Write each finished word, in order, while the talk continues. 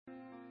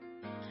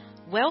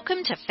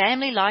Welcome to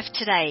Family Life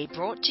Today,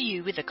 brought to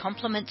you with the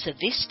compliments of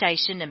this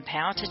station and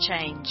Power to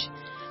Change.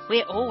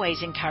 We're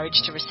always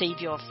encouraged to receive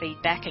your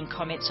feedback and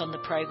comments on the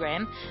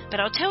program,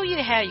 but I'll tell you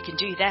how you can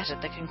do that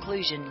at the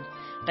conclusion.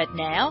 But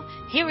now,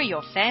 here are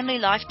your Family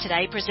Life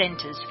Today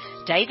presenters,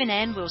 Dave and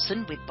Ann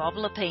Wilson with Bob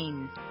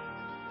Lepine.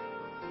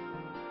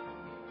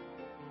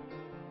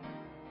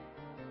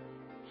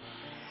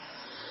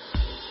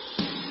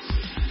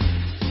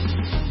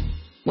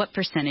 What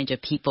percentage of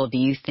people do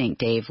you think,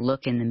 Dave,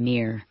 look in the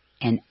mirror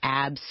and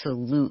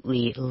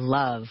absolutely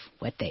love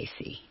what they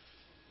see?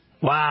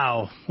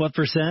 Wow. What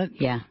percent?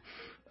 Yeah.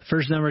 The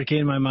first number that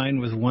came to my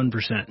mind was 1%.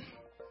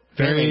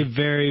 Very, Really?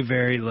 very,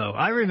 very low.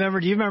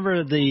 Do you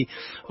remember the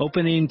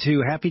opening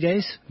to Happy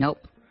Days? Nope.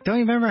 Don't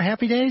you remember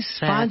Happy Days,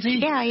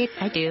 Fonzie? Yeah,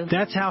 I do.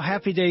 That's how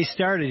Happy Days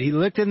started. He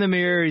looked in the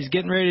mirror, he's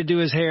getting ready to do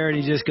his hair,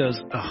 and he just goes,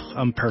 "Oh,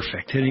 I'm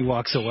perfect," and he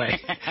walks away.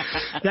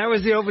 That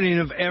was the opening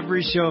of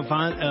every show of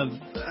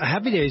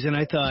Happy Days, and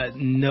I thought,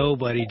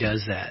 nobody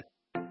does that.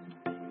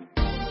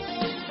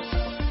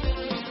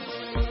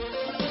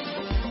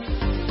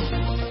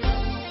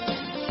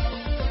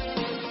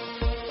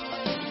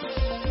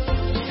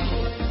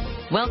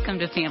 Welcome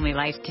to Family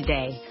Life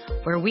Today,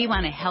 where we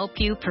want to help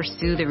you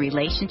pursue the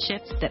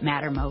relationships that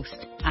matter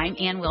most. I'm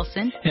Ann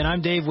Wilson. And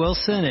I'm Dave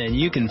Wilson, and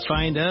you can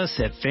find us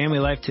at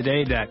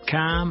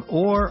FamilyLifeToday.com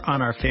or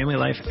on our Family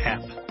Life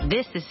app.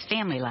 This is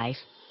Family Life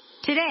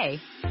Today.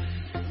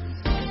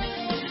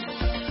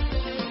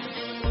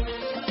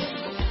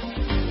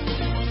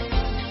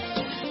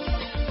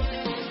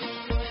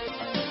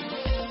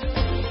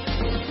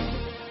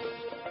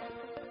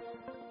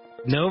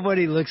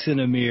 Nobody looks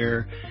in a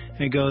mirror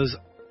and goes,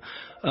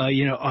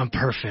 I'm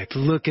perfect.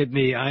 Look at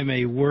me. I'm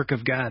a work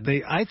of God.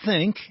 I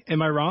think,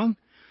 am I wrong?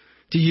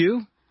 Do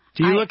you?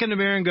 Do you look in the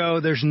mirror and go,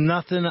 there's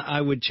nothing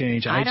I would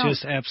change? I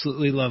just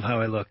absolutely love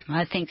how I look.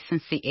 I think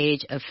since the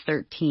age of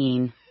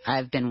 13,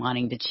 I've been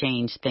wanting to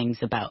change things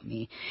about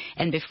me.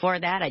 And before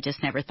that, I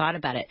just never thought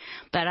about it.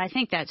 But I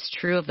think that's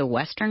true of the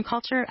Western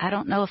culture. I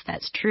don't know if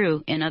that's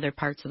true in other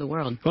parts of the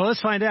world. Well,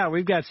 let's find out.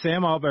 We've got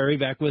Sam Allberry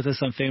back with us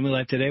on Family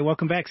Life Today.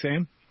 Welcome back,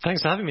 Sam.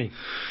 Thanks for having me.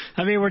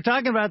 We're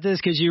talking about this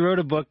because you wrote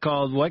a book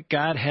called What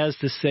God Has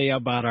to Say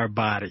About Our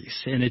Bodies.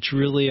 And it's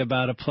really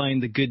about applying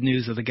the good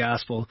news of the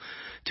gospel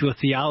to a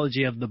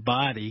theology of the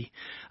body.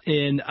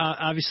 And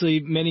obviously,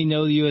 many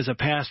know you as a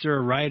pastor,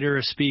 a writer,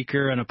 a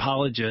speaker, an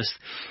apologist.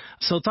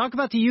 So talk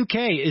about the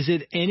UK. Is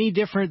it any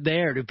different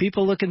there? Do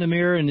people look in the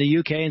mirror in the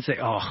UK and say,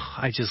 oh,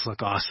 I just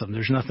look awesome,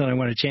 there's nothing I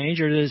want to change?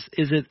 Or is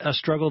it a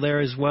struggle there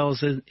as well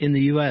as in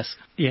the US?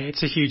 Yeah,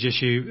 it's a huge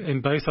issue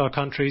in both our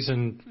countries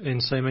and in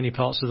so many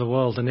parts of the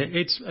world. And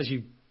it's, as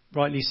you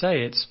rightly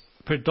say, it's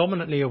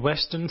predominantly a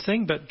Western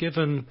thing, but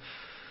given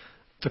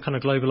the kind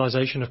of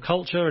globalization of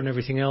culture and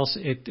everything else,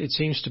 it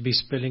seems to be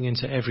spilling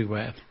into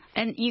everywhere.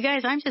 And you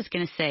guys, I'm just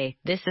going to say,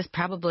 this is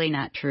probably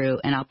not true,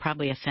 and I'll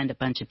probably offend a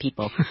bunch of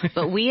people.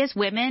 But we as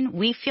women,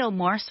 we feel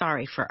more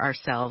sorry for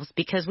ourselves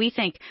because we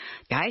think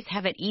guys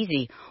have it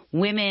easy.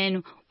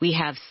 Women, we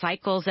have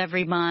cycles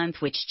every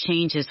month, which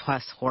changes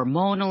us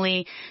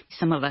hormonally.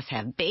 Some of us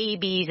have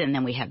babies, and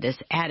then we have this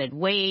added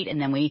weight, and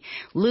then we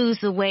lose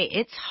the weight.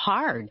 It's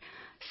hard.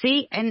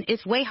 See, and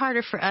it's way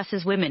harder for us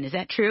as women. Is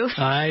that true?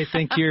 I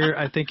think you're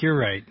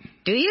right.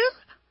 Do you?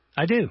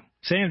 I do.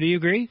 Sam, do you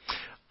agree?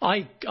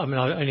 I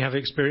only have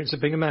experience of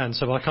being a man,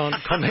 so I can't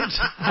comment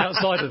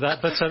outside of that.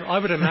 But I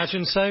would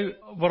imagine so.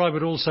 What I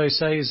would also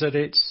say is that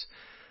it's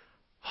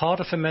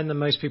harder for men than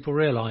most people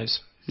realise.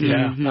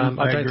 Yeah,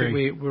 I don't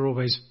think we're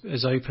always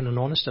as open and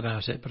honest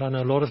about it. But I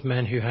know a lot of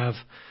men who have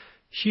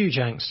huge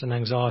angst and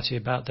anxiety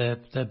about their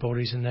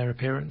bodies and their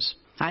appearance.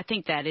 I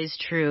think that is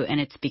true,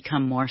 and it's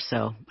become more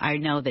so. I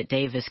know that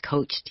Dave has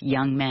coached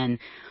young men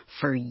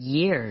for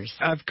years.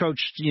 I've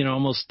coached,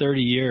 almost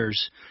 30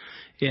 years.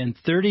 And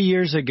 30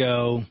 years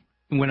ago,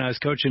 when I was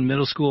coaching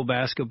middle school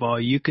basketball,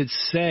 you could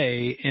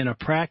say in a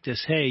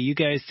practice, hey, you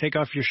guys take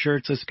off your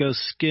shirts, let's go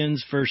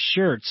skins versus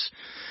shirts,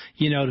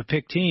 to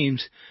pick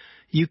teams.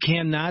 You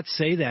cannot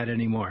say that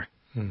anymore.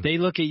 They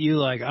look at you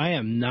like, I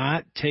am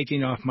not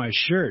taking off my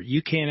shirt.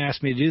 You can't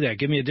ask me to do that.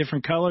 Give me a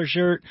different color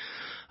shirt.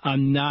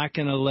 I'm not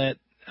going to let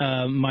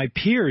my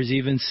peers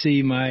even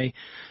see my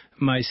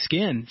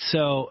skin.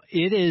 So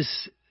it is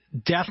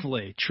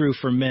definitely true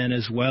for men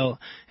as well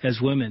as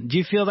women. Do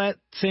you feel that,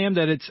 Sam,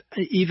 that it's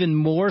even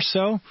more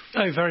so?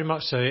 Oh, very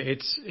much so.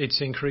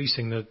 It's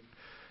increasing. The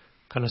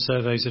kind of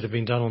surveys that have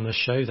been done on this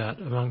show that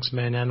amongst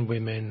men and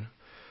women,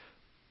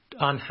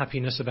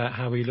 unhappiness about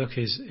how we look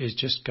is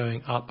just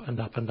going up and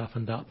up and up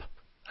and up.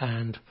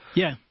 And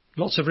yeah,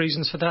 lots of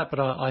reasons for that, but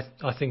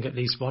I think at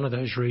least one of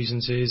those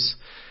reasons is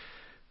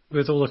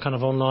with all the kind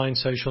of online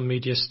social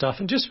media stuff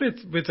and just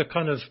with the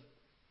kind of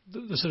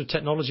the sort of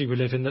technology we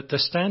live in, that the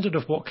standard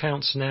of what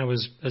counts now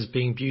as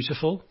being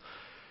beautiful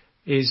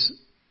is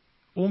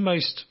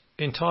almost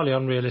entirely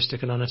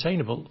unrealistic and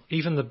unattainable.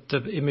 Even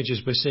the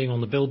images we're seeing on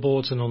the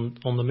billboards and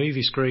on the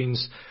movie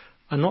screens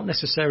are not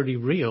necessarily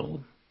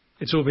real.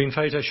 It's all been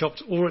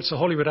photoshopped, or it's a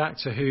Hollywood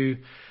actor who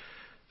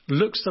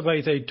looks the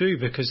way they do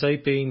because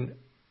they've been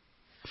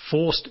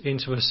forced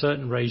into a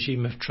certain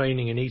regime of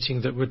training and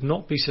eating that would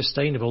not be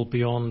sustainable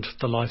beyond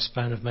the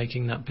lifespan of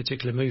making that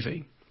particular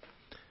movie.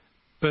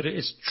 But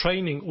it's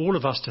training all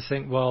of us to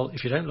think, well,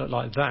 if you don't look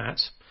like that,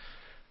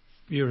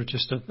 you're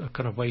just a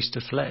kind of waste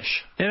of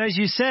flesh. And as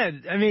you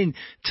said, I mean,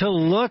 to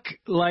look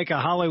like a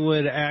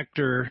Hollywood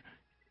actor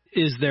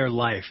is their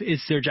life.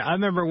 It's their job. I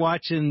remember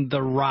watching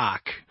The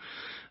Rock,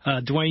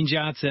 Dwayne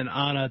Johnson,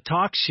 on a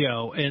talk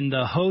show, and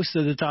the host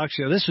of the talk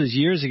show, this was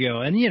years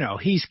ago, and,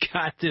 he's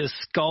got this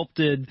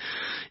sculpted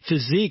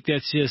physique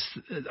that's just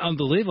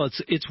unbelievable.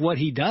 It's what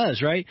he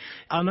does, right?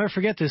 I'll never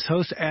forget this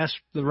host asked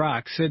The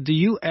Rock, said, do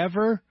you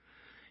ever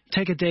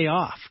take a day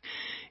off?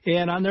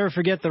 And I'll never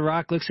forget The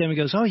Rock looks at him and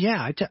goes, oh,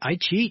 yeah, I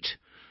cheat.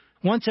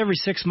 Once every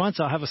 6 months,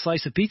 I'll have a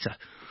slice of pizza.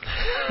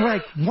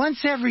 Like,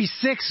 once every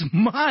 6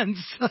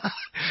 months.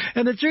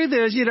 And the truth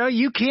is,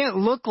 you can't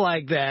look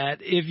like that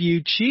if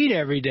you cheat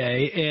every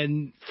day.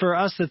 And for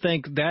us to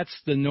think that's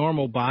the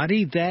normal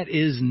body, that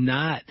is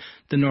not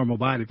the normal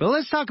body. But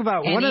let's talk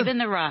about even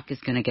The Rock is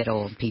going to get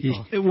old,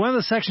 people. One of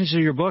the sections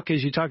of your book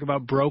is you talk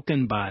about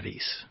broken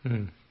bodies.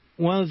 Mm.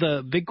 One of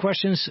the big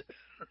questions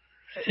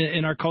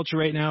in our culture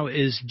right now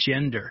is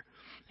gender.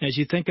 As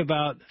you think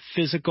about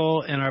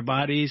physical and our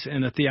bodies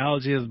and the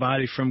theology of the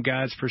body from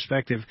God's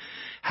perspective,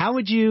 how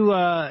would you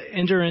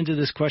enter into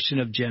this question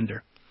of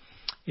gender?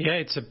 Yeah,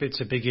 it's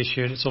a big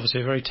issue, and it's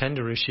obviously a very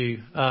tender issue.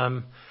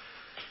 And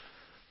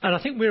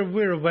I think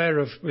we're aware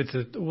of, with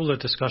all the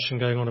discussion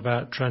going on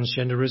about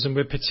transgenderism,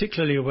 we're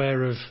particularly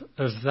aware of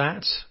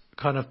that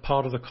kind of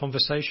part of the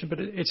conversation, but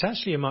it's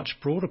actually a much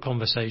broader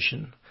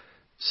conversation.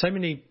 So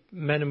many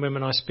men and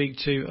women I speak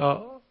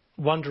to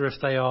wonder if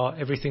they are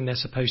everything they're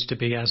supposed to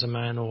be as a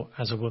man or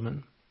as a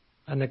woman.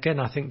 And again,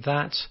 I think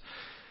that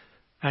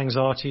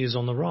anxiety is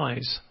on the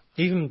rise.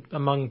 Even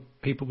among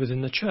people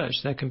within the church,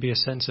 there can be a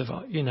sense of,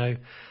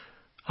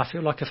 I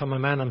feel like if I'm a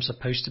man, I'm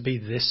supposed to be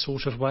this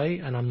sort of way,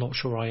 and I'm not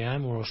sure I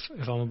am. Or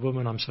if I'm a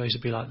woman, I'm supposed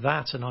to be like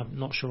that, and I'm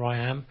not sure I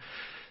am.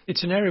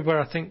 It's an area where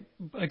I think,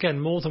 again,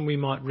 more than we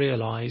might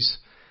realise,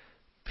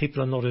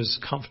 people are not as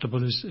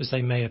comfortable as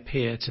they may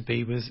appear to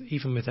be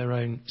even with their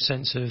own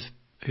sense of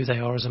who they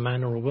are as a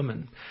man or a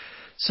woman.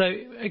 So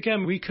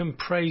again, we can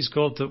praise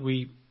God that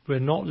we're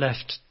not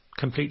left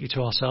completely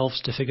to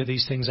ourselves to figure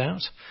these things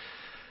out.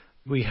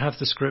 We have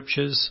the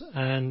scriptures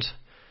and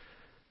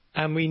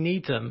we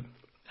need them.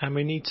 And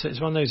it's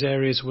one of those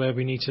areas where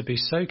we need to be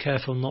so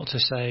careful not to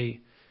say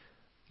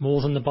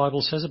more than the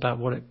Bible says about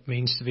what it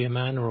means to be a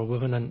man or a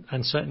woman,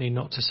 and certainly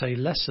not to say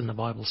less than the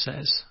Bible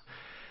says.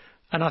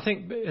 And I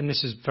think, and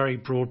this is very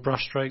broad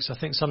brushstrokes, I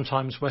think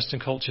sometimes Western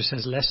culture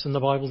says less than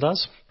the Bible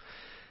does.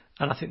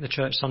 And I think the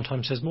church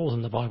sometimes says more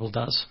than the Bible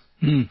does.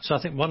 Mm. So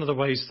I think one of the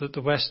ways that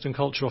the Western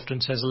culture often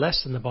says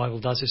less than the Bible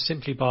does is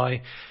simply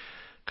by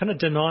kind of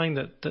denying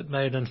that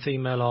male and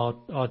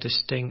female are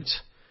distinct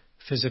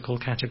physical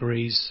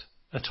categories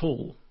at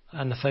all.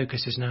 And the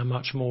focus is now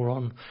much more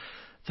on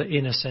the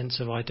inner sense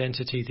of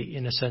identity, the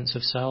inner sense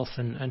of self,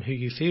 and who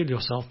you feel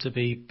yourself to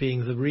be,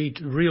 being the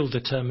real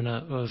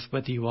determiner of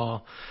whether you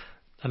are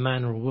a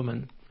man or a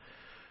woman.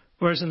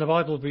 Whereas in the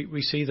Bible,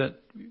 we see that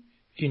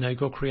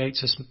God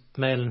creates us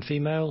male and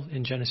female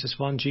in Genesis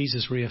 1.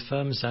 Jesus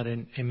reaffirms that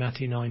in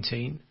Matthew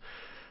 19.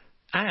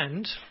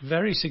 And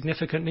very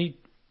significantly,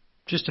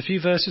 just a few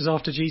verses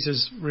after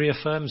Jesus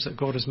reaffirms that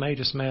God has made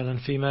us male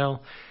and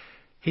female,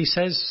 he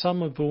says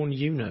some are born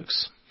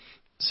eunuchs.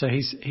 So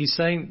he's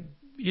saying,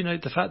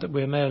 the fact that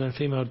we're male and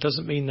female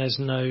doesn't mean there's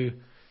no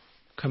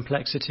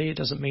complexity. It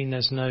doesn't mean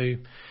there's no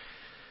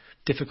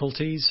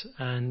difficulties.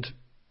 And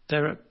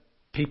there are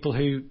people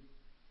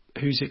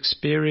whose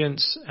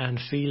experience and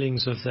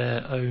feelings of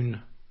their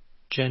own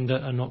gender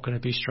are not going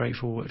to be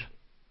straightforward.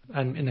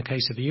 And in the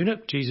case of the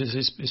eunuch, Jesus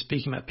is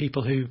speaking about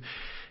people who,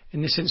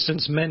 in this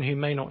instance, men who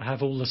may not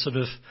have all the sort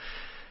of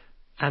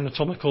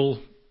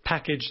anatomical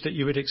package that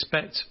you would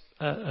expect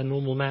a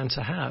normal man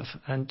to have.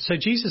 And so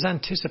Jesus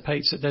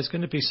anticipates that there's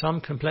going to be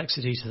some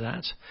complexity to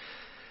that.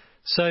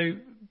 So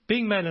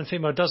being male and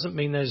female doesn't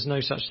mean there's no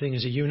such thing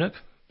as a eunuch,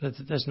 that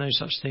there's no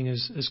such thing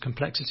as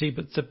complexity,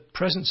 but the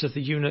presence of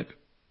the eunuch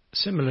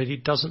similarly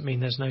doesn't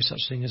mean there's no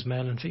such thing as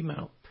male and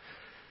female.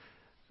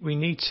 We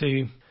need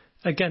to,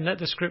 again, let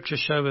the scripture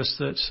show us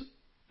that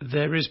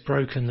there is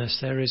brokenness,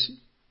 there is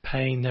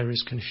pain, there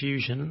is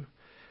confusion,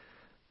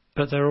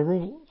 but there are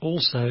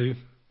also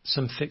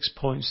some fixed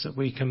points that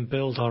we can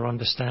build our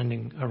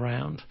understanding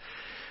around.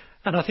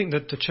 And I think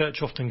that the church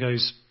often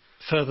goes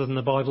further than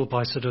the Bible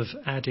by sort of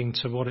adding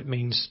to what it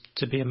means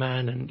to be a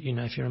man. And,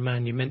 if you're a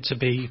man, you're meant to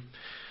be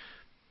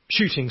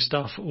shooting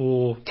stuff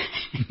or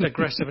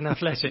aggressive and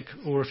athletic.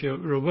 Or if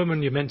you're a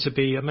woman, you're meant to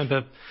be... I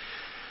remember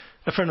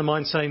a friend of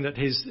mine saying that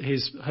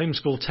his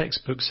homeschool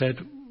textbook said,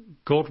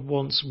 God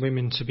wants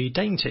women to be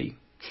dainty.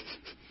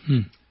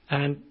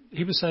 And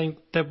he was saying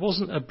there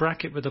wasn't a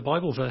bracket with a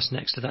Bible verse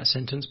next to that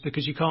sentence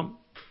because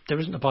there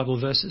isn't a Bible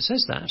verse that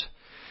says that.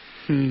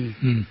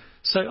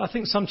 So I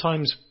think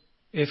sometimes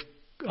if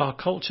our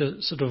culture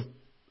sort of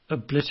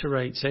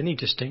obliterates any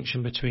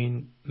distinction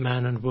between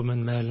man and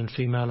woman, male and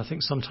female, I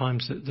think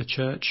sometimes that the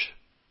church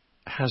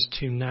has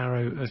too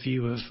narrow a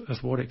view of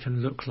what it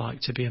can look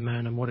like to be a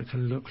man and what it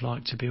can look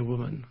like to be a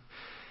woman.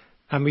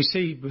 And we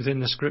see within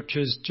the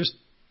scriptures just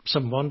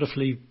some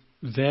wonderfully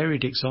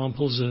varied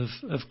examples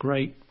of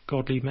great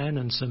godly men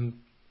and some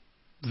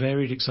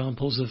varied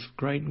examples of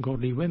great and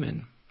godly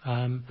women.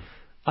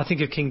 I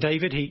think of King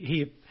David.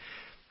 He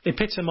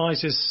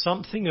epitomizes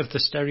something of the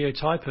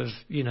stereotype of,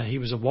 he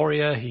was a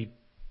warrior, he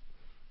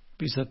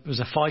was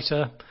a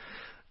fighter.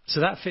 So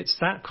that fits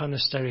that kind of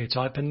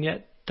stereotype. And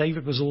yet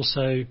David was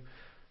also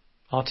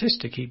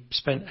artistic. He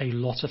spent a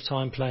lot of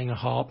time playing a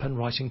harp and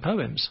writing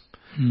poems.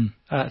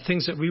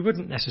 Things that we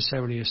wouldn't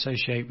necessarily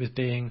associate with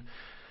being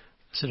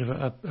sort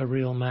of a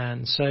real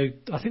man. So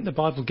I think the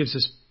Bible gives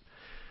us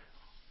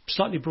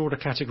slightly broader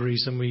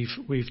categories than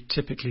we've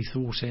typically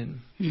thought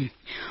in.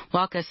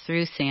 Walk us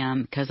through,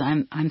 Sam, because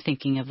I'm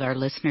thinking of our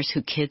listeners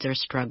whose kids are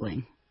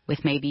struggling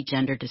with maybe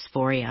gender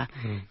dysphoria.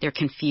 They're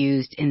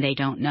confused and they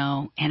don't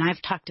know. And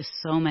I've talked to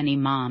so many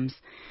moms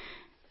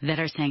that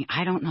are saying,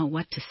 I don't know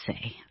what to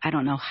say. I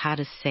don't know how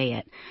to say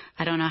it.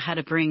 I don't know how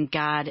to bring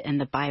God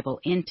and the Bible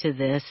into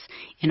this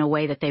in a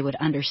way that they would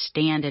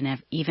understand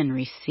and even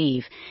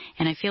receive.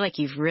 And I feel like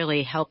you've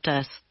really helped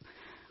us,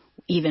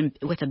 even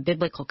with a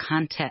biblical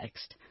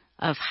context,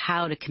 of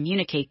how to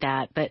communicate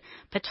that. But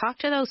talk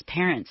to those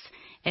parents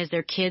as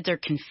their kids are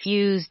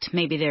confused.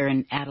 Maybe they're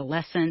in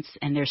adolescence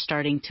and they're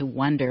starting to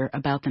wonder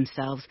about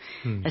themselves,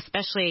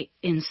 especially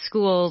in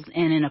schools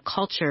and in a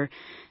culture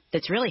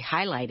that's really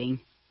highlighting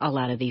a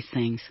lot of these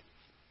things.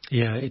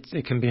 Yeah,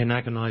 it can be an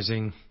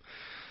agonizing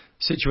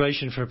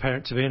situation for a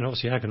parent to be in,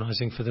 obviously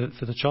agonizing for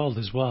the child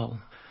as well.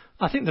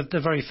 I think that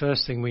the very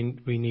first thing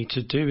we need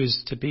to do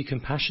is to be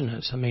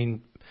compassionate. I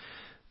mean,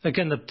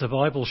 again, the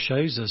Bible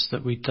shows us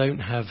that we don't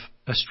have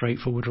a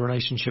straightforward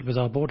relationship with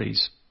our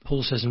bodies.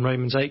 Paul says in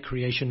Romans 8,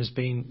 creation has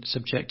been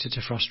subjected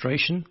to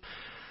frustration.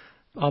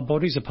 Our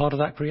bodies are part of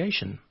that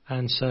creation.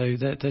 And so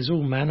there's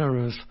all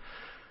manner of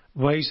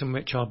ways in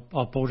which our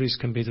bodies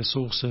can be the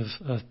source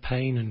of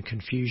pain and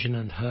confusion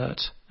and hurt.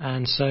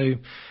 And so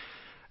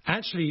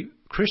actually,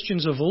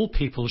 Christians of all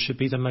people should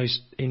be the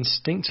most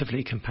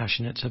instinctively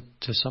compassionate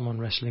to someone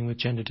wrestling with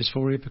gender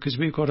dysphoria, because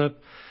we've got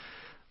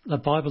a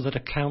Bible that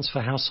accounts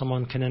for how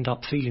someone can end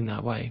up feeling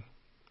that way,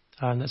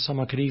 and that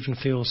someone could even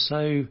feel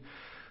so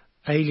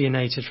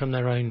alienated from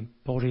their own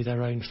body,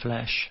 their own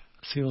flesh,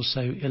 feel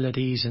so ill at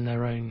ease in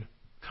their own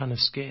kind of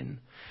skin.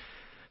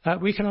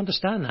 We can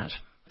understand that.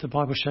 The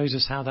Bible shows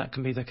us how that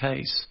can be the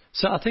case.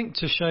 So I think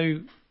to show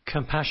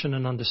compassion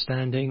and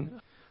understanding,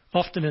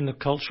 often in the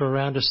culture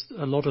around us,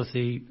 a lot of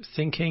the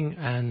thinking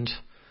and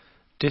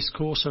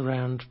discourse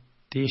around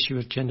the issue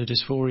of gender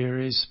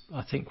dysphoria is,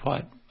 I think,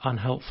 quite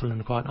unhelpful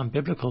and quite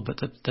unbiblical, but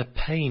the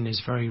pain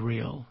is very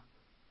real.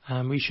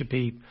 And we should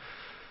be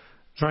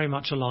very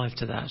much alive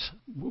to that.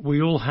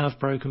 We all have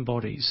broken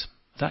bodies.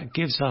 That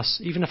gives us,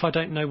 even if I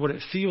don't know what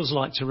it feels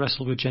like to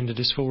wrestle with gender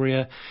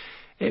dysphoria,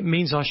 it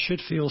means I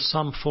should feel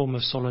some form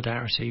of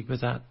solidarity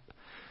with that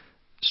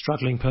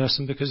struggling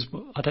person, because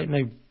I don't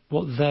know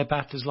what their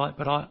battle is like,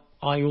 but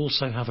I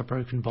also have a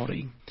broken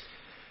body.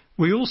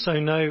 We also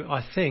know,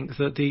 I think,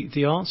 that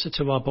the answer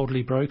to our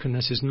bodily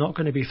brokenness is not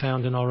going to be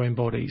found in our own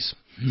bodies,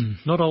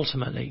 not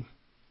ultimately.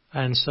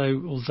 And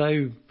so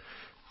although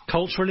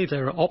culturally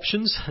there are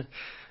options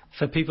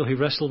for people who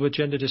wrestle with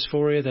gender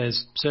dysphoria,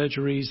 there's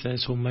surgeries,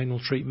 there's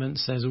hormonal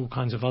treatments, there's all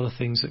kinds of other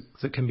things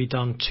that can be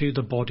done to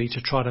the body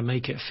to try to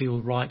make it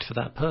feel right for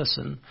that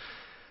person.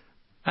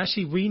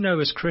 Actually, we know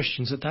as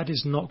Christians that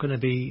is not going to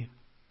be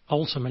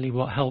ultimately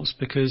what helps,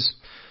 because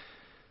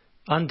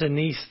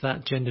underneath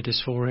that gender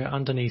dysphoria,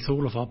 underneath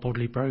all of our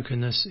bodily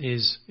brokenness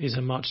is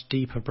a much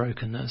deeper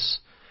brokenness.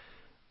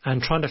 And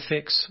trying to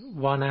fix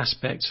one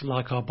aspect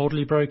like our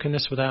bodily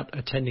brokenness without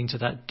attending to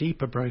that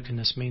deeper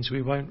brokenness means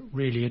we won't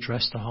really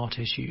address the heart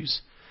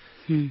issues.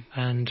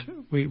 And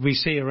we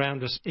see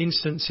around us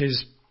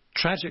instances,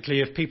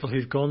 tragically, of people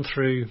who've gone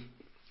through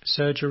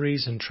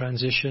surgeries and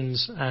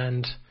transitions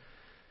and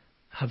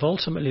have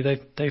ultimately,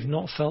 they've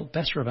not felt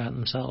better about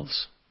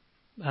themselves.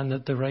 And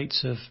that the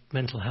rates of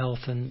mental health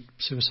and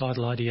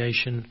suicidal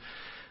ideation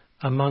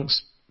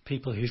amongst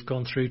people who've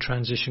gone through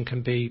transition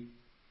can be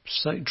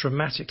so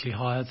dramatically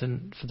higher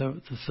than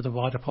for the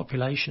wider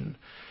population.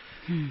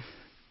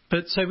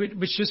 But so,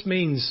 which just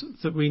means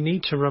that we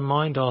need to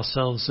remind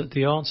ourselves that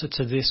the answer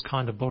to this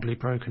kind of bodily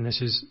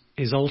brokenness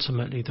is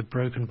ultimately the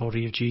broken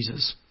body of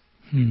Jesus.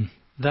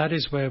 That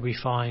is where we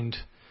find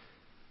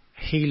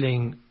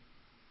healing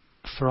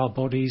for our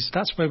bodies.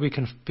 That's where we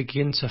can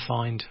begin to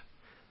find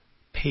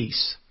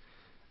peace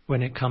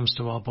when it comes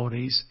to our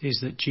bodies, is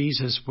that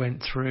Jesus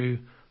went through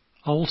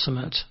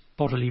ultimate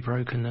bodily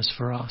brokenness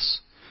for us.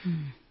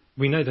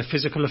 We know the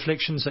physical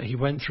afflictions that he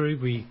went through.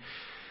 We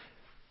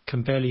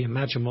can barely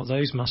imagine what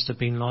those must have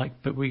been like,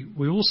 but we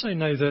also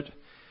know that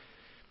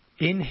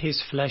in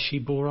his flesh he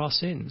bore our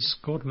sins.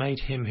 God made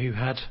him who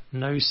had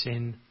no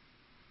sin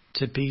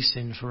to be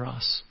sin for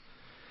us.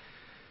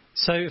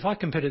 So if I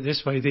can put it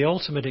this way, the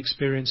ultimate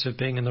experience of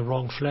being in the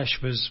wrong flesh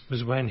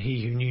was when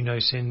he who knew no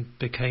sin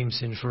became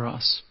sin for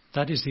us.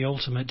 That is the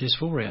ultimate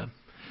dysphoria.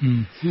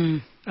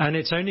 And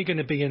it's only going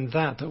to be in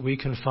that we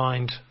can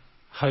find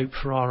hope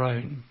for our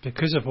own.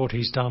 Because of what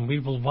he's done, we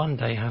will one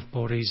day have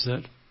bodies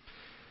that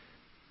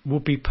will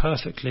be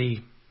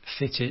perfectly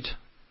fitted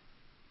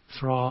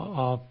for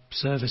our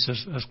service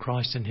of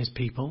Christ and his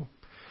people.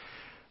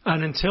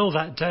 And until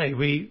that day,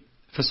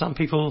 for some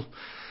people,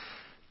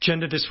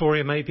 gender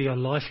dysphoria may be a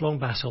lifelong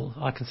battle.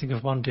 I can think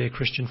of one dear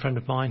Christian friend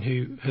of mine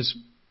who has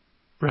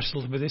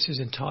wrestled with this his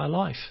entire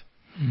life.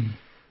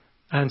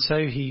 And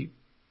so he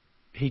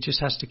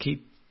just has to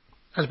keep,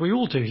 as we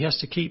all do, he has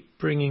to keep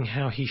bringing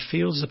how he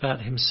feels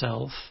about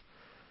himself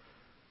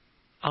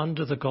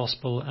under the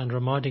gospel and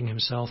reminding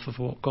himself of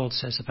what God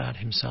says about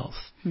himself.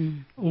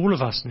 All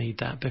of us need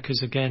that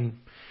because, again,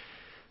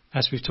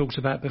 as we've talked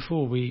about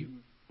before, we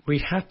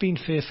have been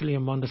fearfully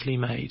and wonderfully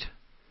made.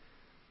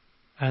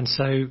 And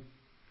so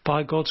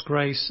by God's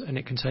grace, and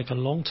it can take a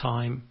long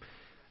time,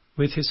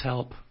 with his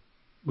help,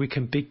 we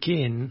can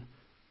begin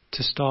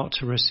to start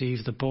to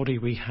receive the body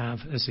we have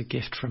as a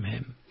gift from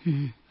him.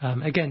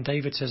 Again,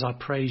 David says, I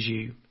praise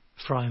you,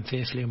 for I am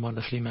fearfully and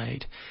wonderfully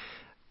made.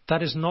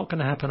 That is not going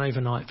to happen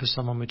overnight for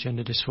someone with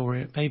gender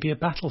dysphoria. It may be a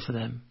battle for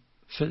them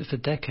for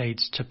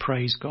decades to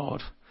praise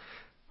God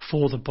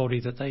for the body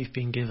that they've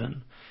been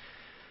given.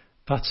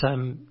 But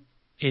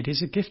it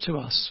is a gift to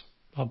us.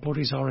 Our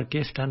bodies are a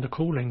gift and a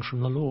calling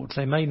from the Lord.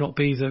 They may not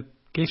be the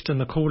gift and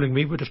the calling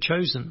we would have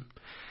chosen.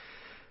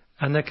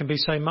 And there can be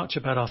so much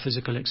about our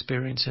physical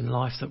experience in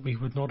life that we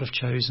would not have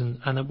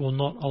chosen, and it will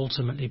not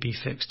ultimately be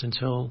fixed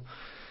until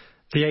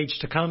the age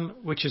to come,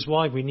 which is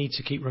why we need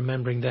to keep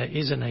remembering there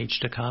is an age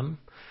to come,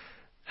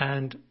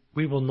 and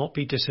we will not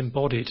be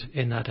disembodied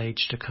in that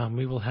age to come.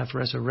 We will have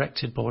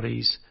resurrected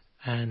bodies,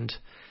 and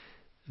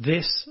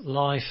this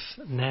life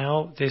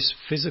now, this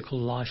physical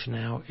life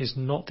now, is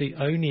not the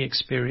only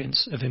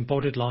experience of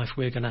embodied life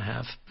we're going to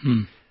have.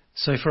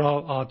 So for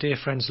our dear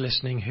friends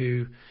listening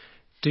who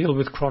deal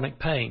with chronic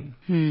pain,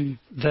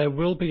 there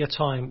will be a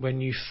time when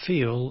you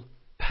feel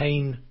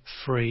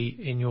pain-free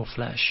in your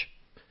flesh.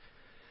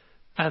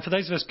 And for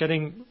those of us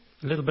getting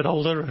a little bit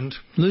older and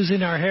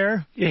losing our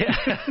hair,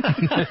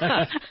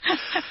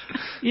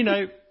 you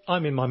know,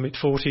 I'm in my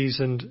mid-40s,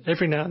 and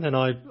every now and then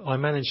I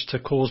manage to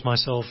cause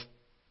myself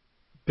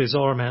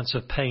bizarre amounts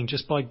of pain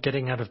just by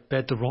getting out of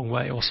bed the wrong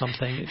way or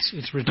something.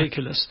 It's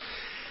ridiculous.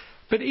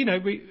 But, you know,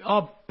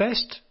 our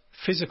best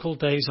physical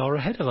days are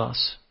ahead of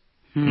us.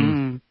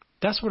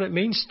 That's what it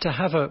means to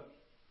have a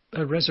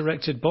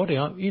resurrected body.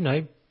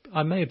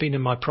 I may have been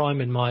in my prime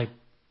in my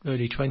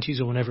early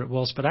 20s or whenever it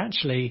was, but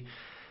actually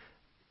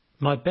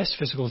my best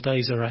physical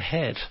days are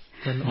ahead,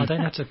 and I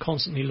don't have to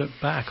constantly look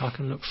back. I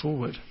can look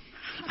forward.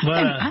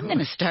 I'm going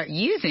to start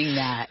using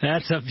that.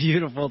 That's a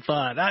beautiful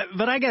thought.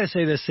 But I got to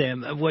say this,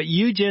 Sam. What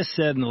you just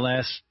said in the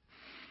last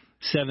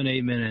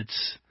 7-8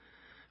 minutes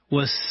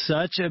was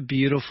such a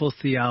beautiful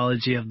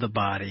theology of the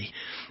body.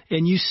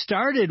 And you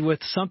started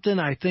with something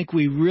I think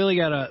we really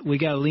gotta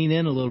lean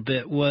in a little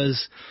bit,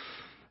 was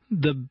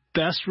the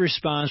best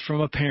response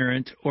from a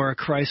parent or a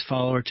Christ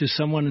follower to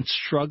someone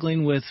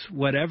struggling with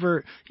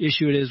whatever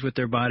issue it is with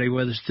their body,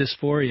 whether it's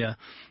dysphoria,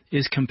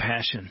 is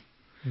compassion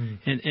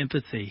and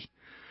empathy.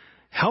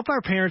 Help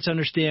our parents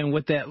understand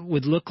what that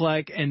would look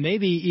like, and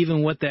maybe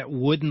even what that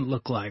wouldn't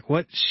look like.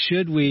 What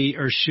should we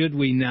or should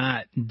we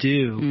not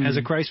do as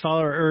a Christ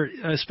follower, or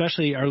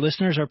especially our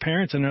listeners, our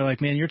parents, and they're like,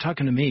 man, you're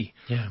talking to me.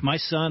 Yeah. My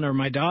son or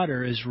my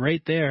daughter is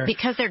right there.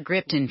 Because they're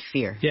gripped in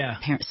fear. Yeah.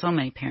 So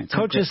many parents.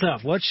 Coach us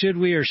up. What should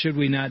we or should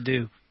we not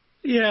do?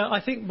 Yeah,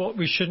 I think what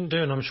we shouldn't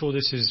do, and I'm sure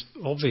this is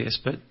obvious,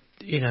 but,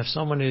 you know, if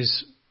someone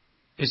is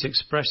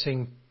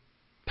expressing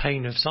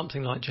pain of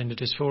something like gender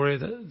dysphoria,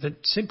 that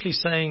simply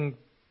saying,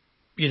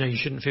 you know, you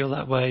shouldn't feel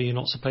that way, you're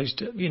not supposed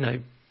to, you know,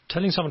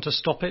 telling someone to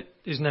stop it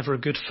is never a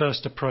good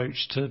first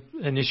approach to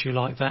an issue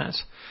like that.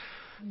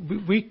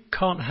 We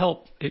can't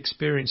help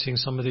experiencing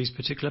some of these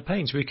particular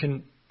pains. We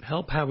can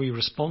help how we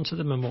respond to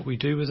them and what we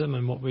do with them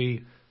and what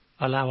we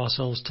allow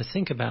ourselves to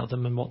think about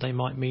them and what they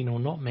might mean or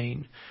not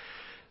mean.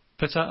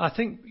 But I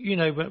think, you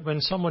know,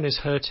 when someone is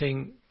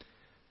hurting,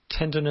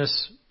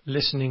 tenderness,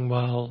 listening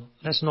well,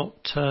 let's not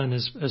turn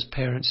as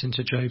parents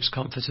into Job's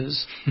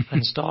comforters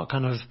and start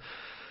kind of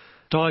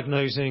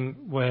diagnosing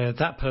where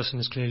that person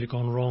has clearly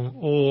gone wrong.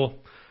 Or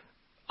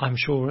I'm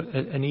sure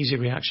an easy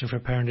reaction for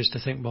a parent is to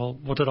think, well,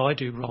 what did I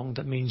do wrong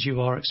that means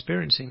you are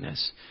experiencing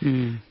this?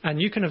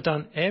 And you can have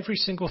done every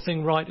single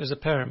thing right as a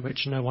parent,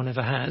 which no one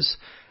ever has,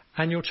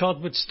 and your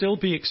child would still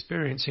be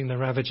experiencing the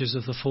ravages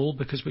of the fall,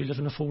 because we live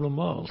in a fallen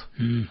world.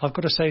 I've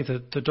got to say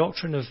that the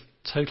doctrine of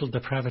total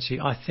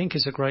depravity, I think,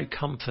 is a great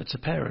comfort to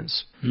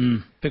parents,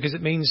 because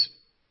it means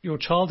your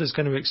child is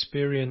going to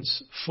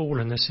experience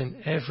fallenness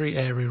in every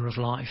area of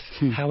life,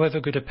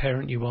 however good a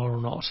parent you are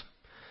or not.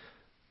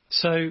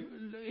 So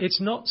it's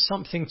not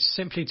something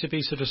simply to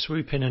be sort of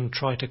swoop in and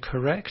try to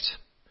correct,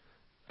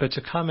 but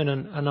to come in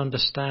and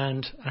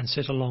understand and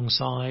sit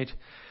alongside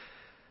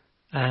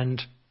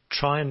and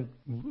try and,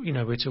 you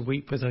know, we're to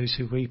weep with those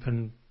who weep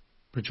and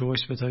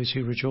rejoice with those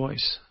who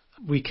rejoice.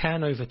 We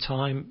can, over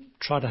time,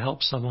 try to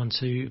help someone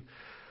to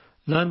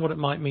learn what it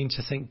might mean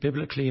to think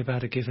biblically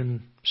about a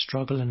given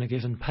struggle and a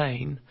given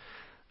pain.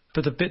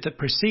 But the bit that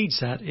precedes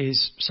that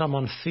is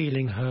someone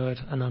feeling heard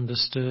and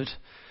understood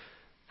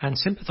and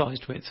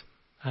sympathized with.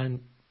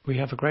 And we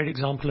have a great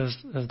example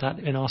of that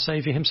in our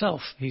Saviour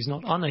himself. He's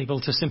not unable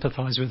to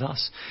sympathize with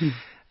us.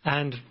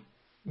 And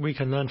we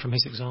can learn from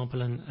his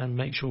example and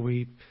make sure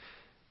we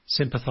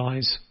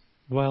sympathize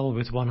well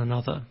with one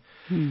another.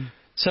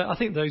 So I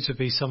think those would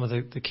be some of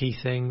the key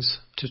things,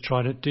 to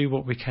try to do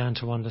what we can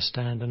to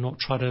understand and not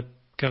try to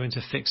go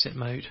into fix-it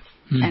mode.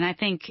 And I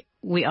think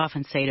we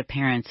often say to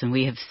parents, and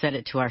we have said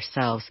it to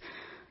ourselves,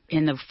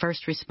 in the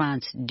first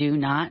response, do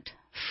not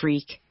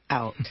freak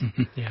out.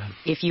 Yeah.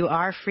 If you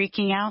are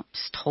freaking out,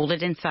 just hold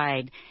it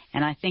inside.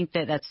 And I think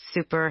that that's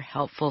super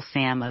helpful,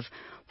 Sam, of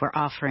we're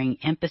offering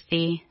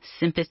empathy,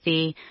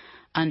 sympathy,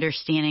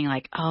 understanding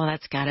like, oh,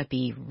 that's got to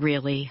be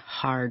really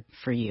hard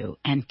for you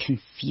and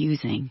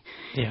confusing.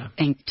 Yeah.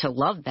 And to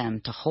love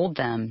them, to hold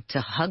them,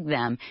 to hug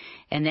them.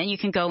 And then you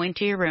can go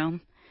into your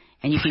room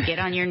and you can get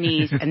on your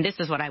knees. And this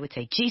is what I would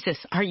say, Jesus,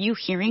 are you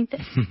hearing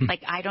this?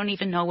 Like, I don't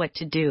even know what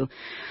to do.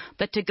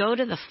 But to go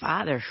to the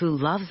Father who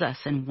loves us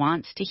and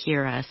wants to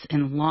hear us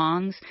and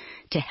longs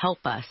to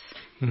help us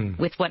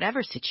with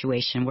whatever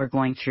situation we're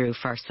going through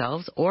for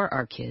ourselves or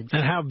our kids.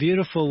 And how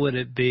beautiful would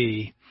it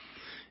be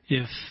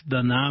if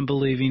the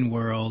non-believing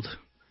world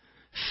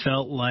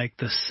felt like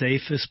the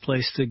safest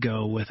place to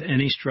go with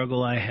any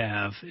struggle I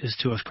have is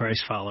to a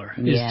Christ follower,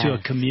 is to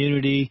a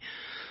community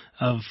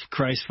of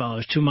Christ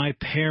followers, to my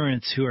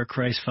parents who are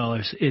Christ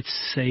followers.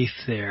 It's safe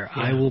there.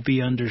 Yeah. I will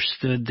be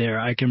understood there.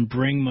 I can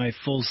bring my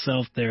full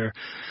self there.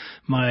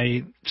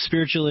 My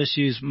spiritual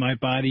issues, my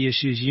body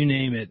issues, you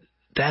name it.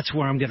 That's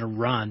where I'm going to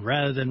run.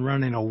 Rather than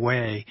running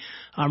away,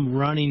 I'm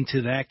running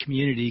to that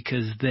community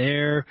because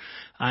there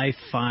I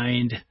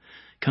find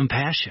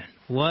compassion.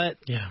 What?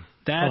 Yeah.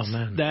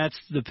 That's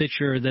the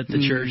picture that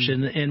the church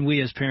and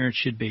we as parents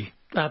should be.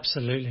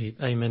 Absolutely.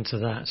 Amen to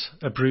that.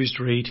 A bruised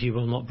reed he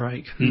will not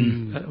break.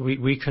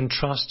 We can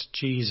trust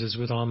Jesus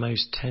with our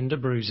most tender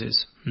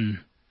bruises.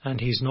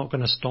 And he's not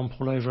going to stomp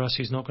all over us.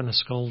 He's not going to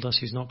scold us.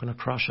 He's not going to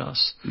crush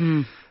us.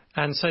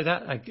 And so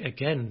that,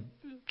 again,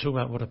 talk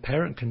about what a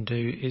parent can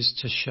do is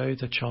to show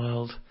the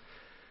child,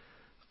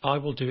 I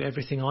will do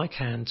everything I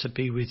can to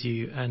be with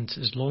you. And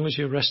as long as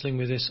you're wrestling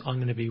with this, I'm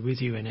going to be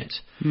with you in it.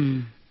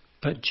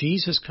 But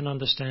Jesus can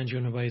understand you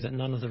in a way that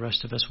none of the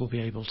rest of us will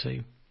be able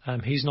to.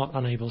 He's not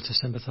unable to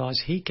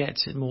sympathize. He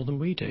gets it more than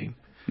we do.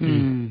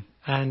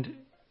 And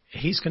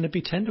he's going to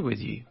be tender with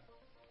you.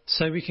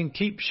 So we can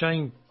keep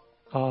showing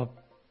our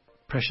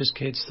precious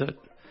kids that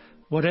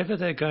whatever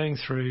they're going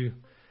through,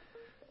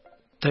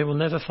 they will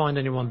never find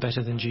anyone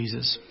better than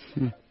Jesus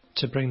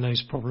to bring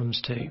those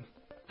problems to.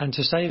 And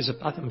to say,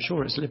 I'm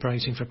sure it's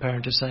liberating for a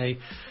parent to say,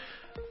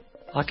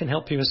 I can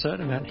help you a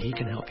certain amount, he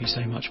can help you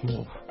so much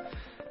more.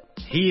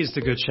 He is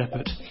the Good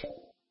Shepherd.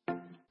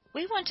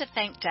 We want to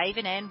thank Dave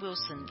and Ann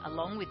Wilson,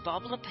 along with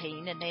Bob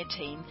Lapine and their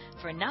team,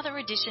 for another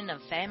edition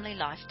of Family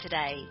Life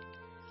Today.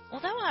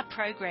 Although our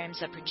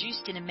programs are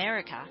produced in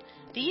America,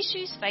 the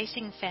issues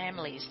facing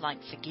families like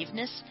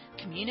forgiveness,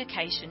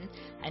 communication,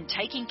 and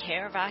taking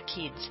care of our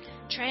kids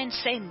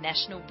transcend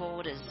national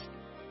borders.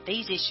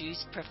 These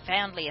issues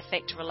profoundly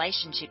affect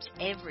relationships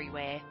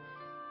everywhere.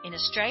 In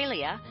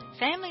Australia,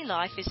 Family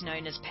Life is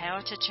known as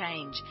Power to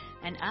Change,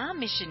 and our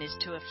mission is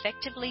to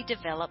effectively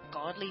develop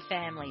godly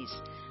families,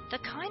 the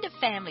kind of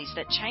families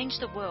that change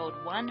the world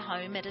one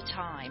home at a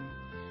time.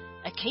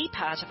 A key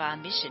part of our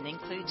mission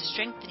includes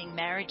strengthening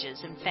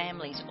marriages and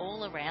families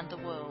all around the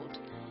world.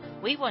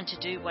 We want to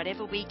do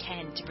whatever we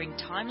can to bring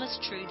timeless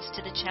truths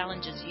to the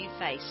challenges you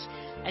face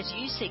as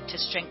you seek to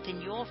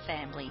strengthen your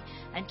family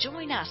and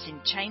join us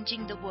in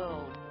changing the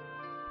world.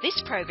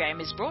 This program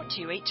is brought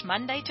to you each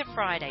Monday to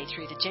Friday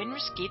through the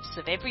generous gifts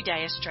of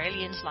everyday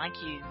Australians like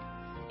you.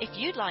 If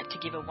you'd like to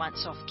give a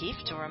once-off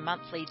gift or a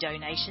monthly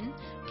donation,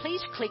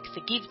 please click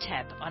the Give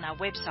tab on our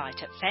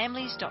website at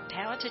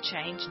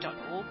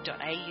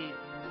families.powertochange.org.au.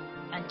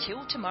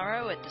 Until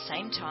tomorrow at the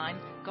same time,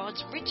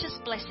 God's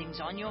richest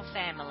blessings on your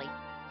family.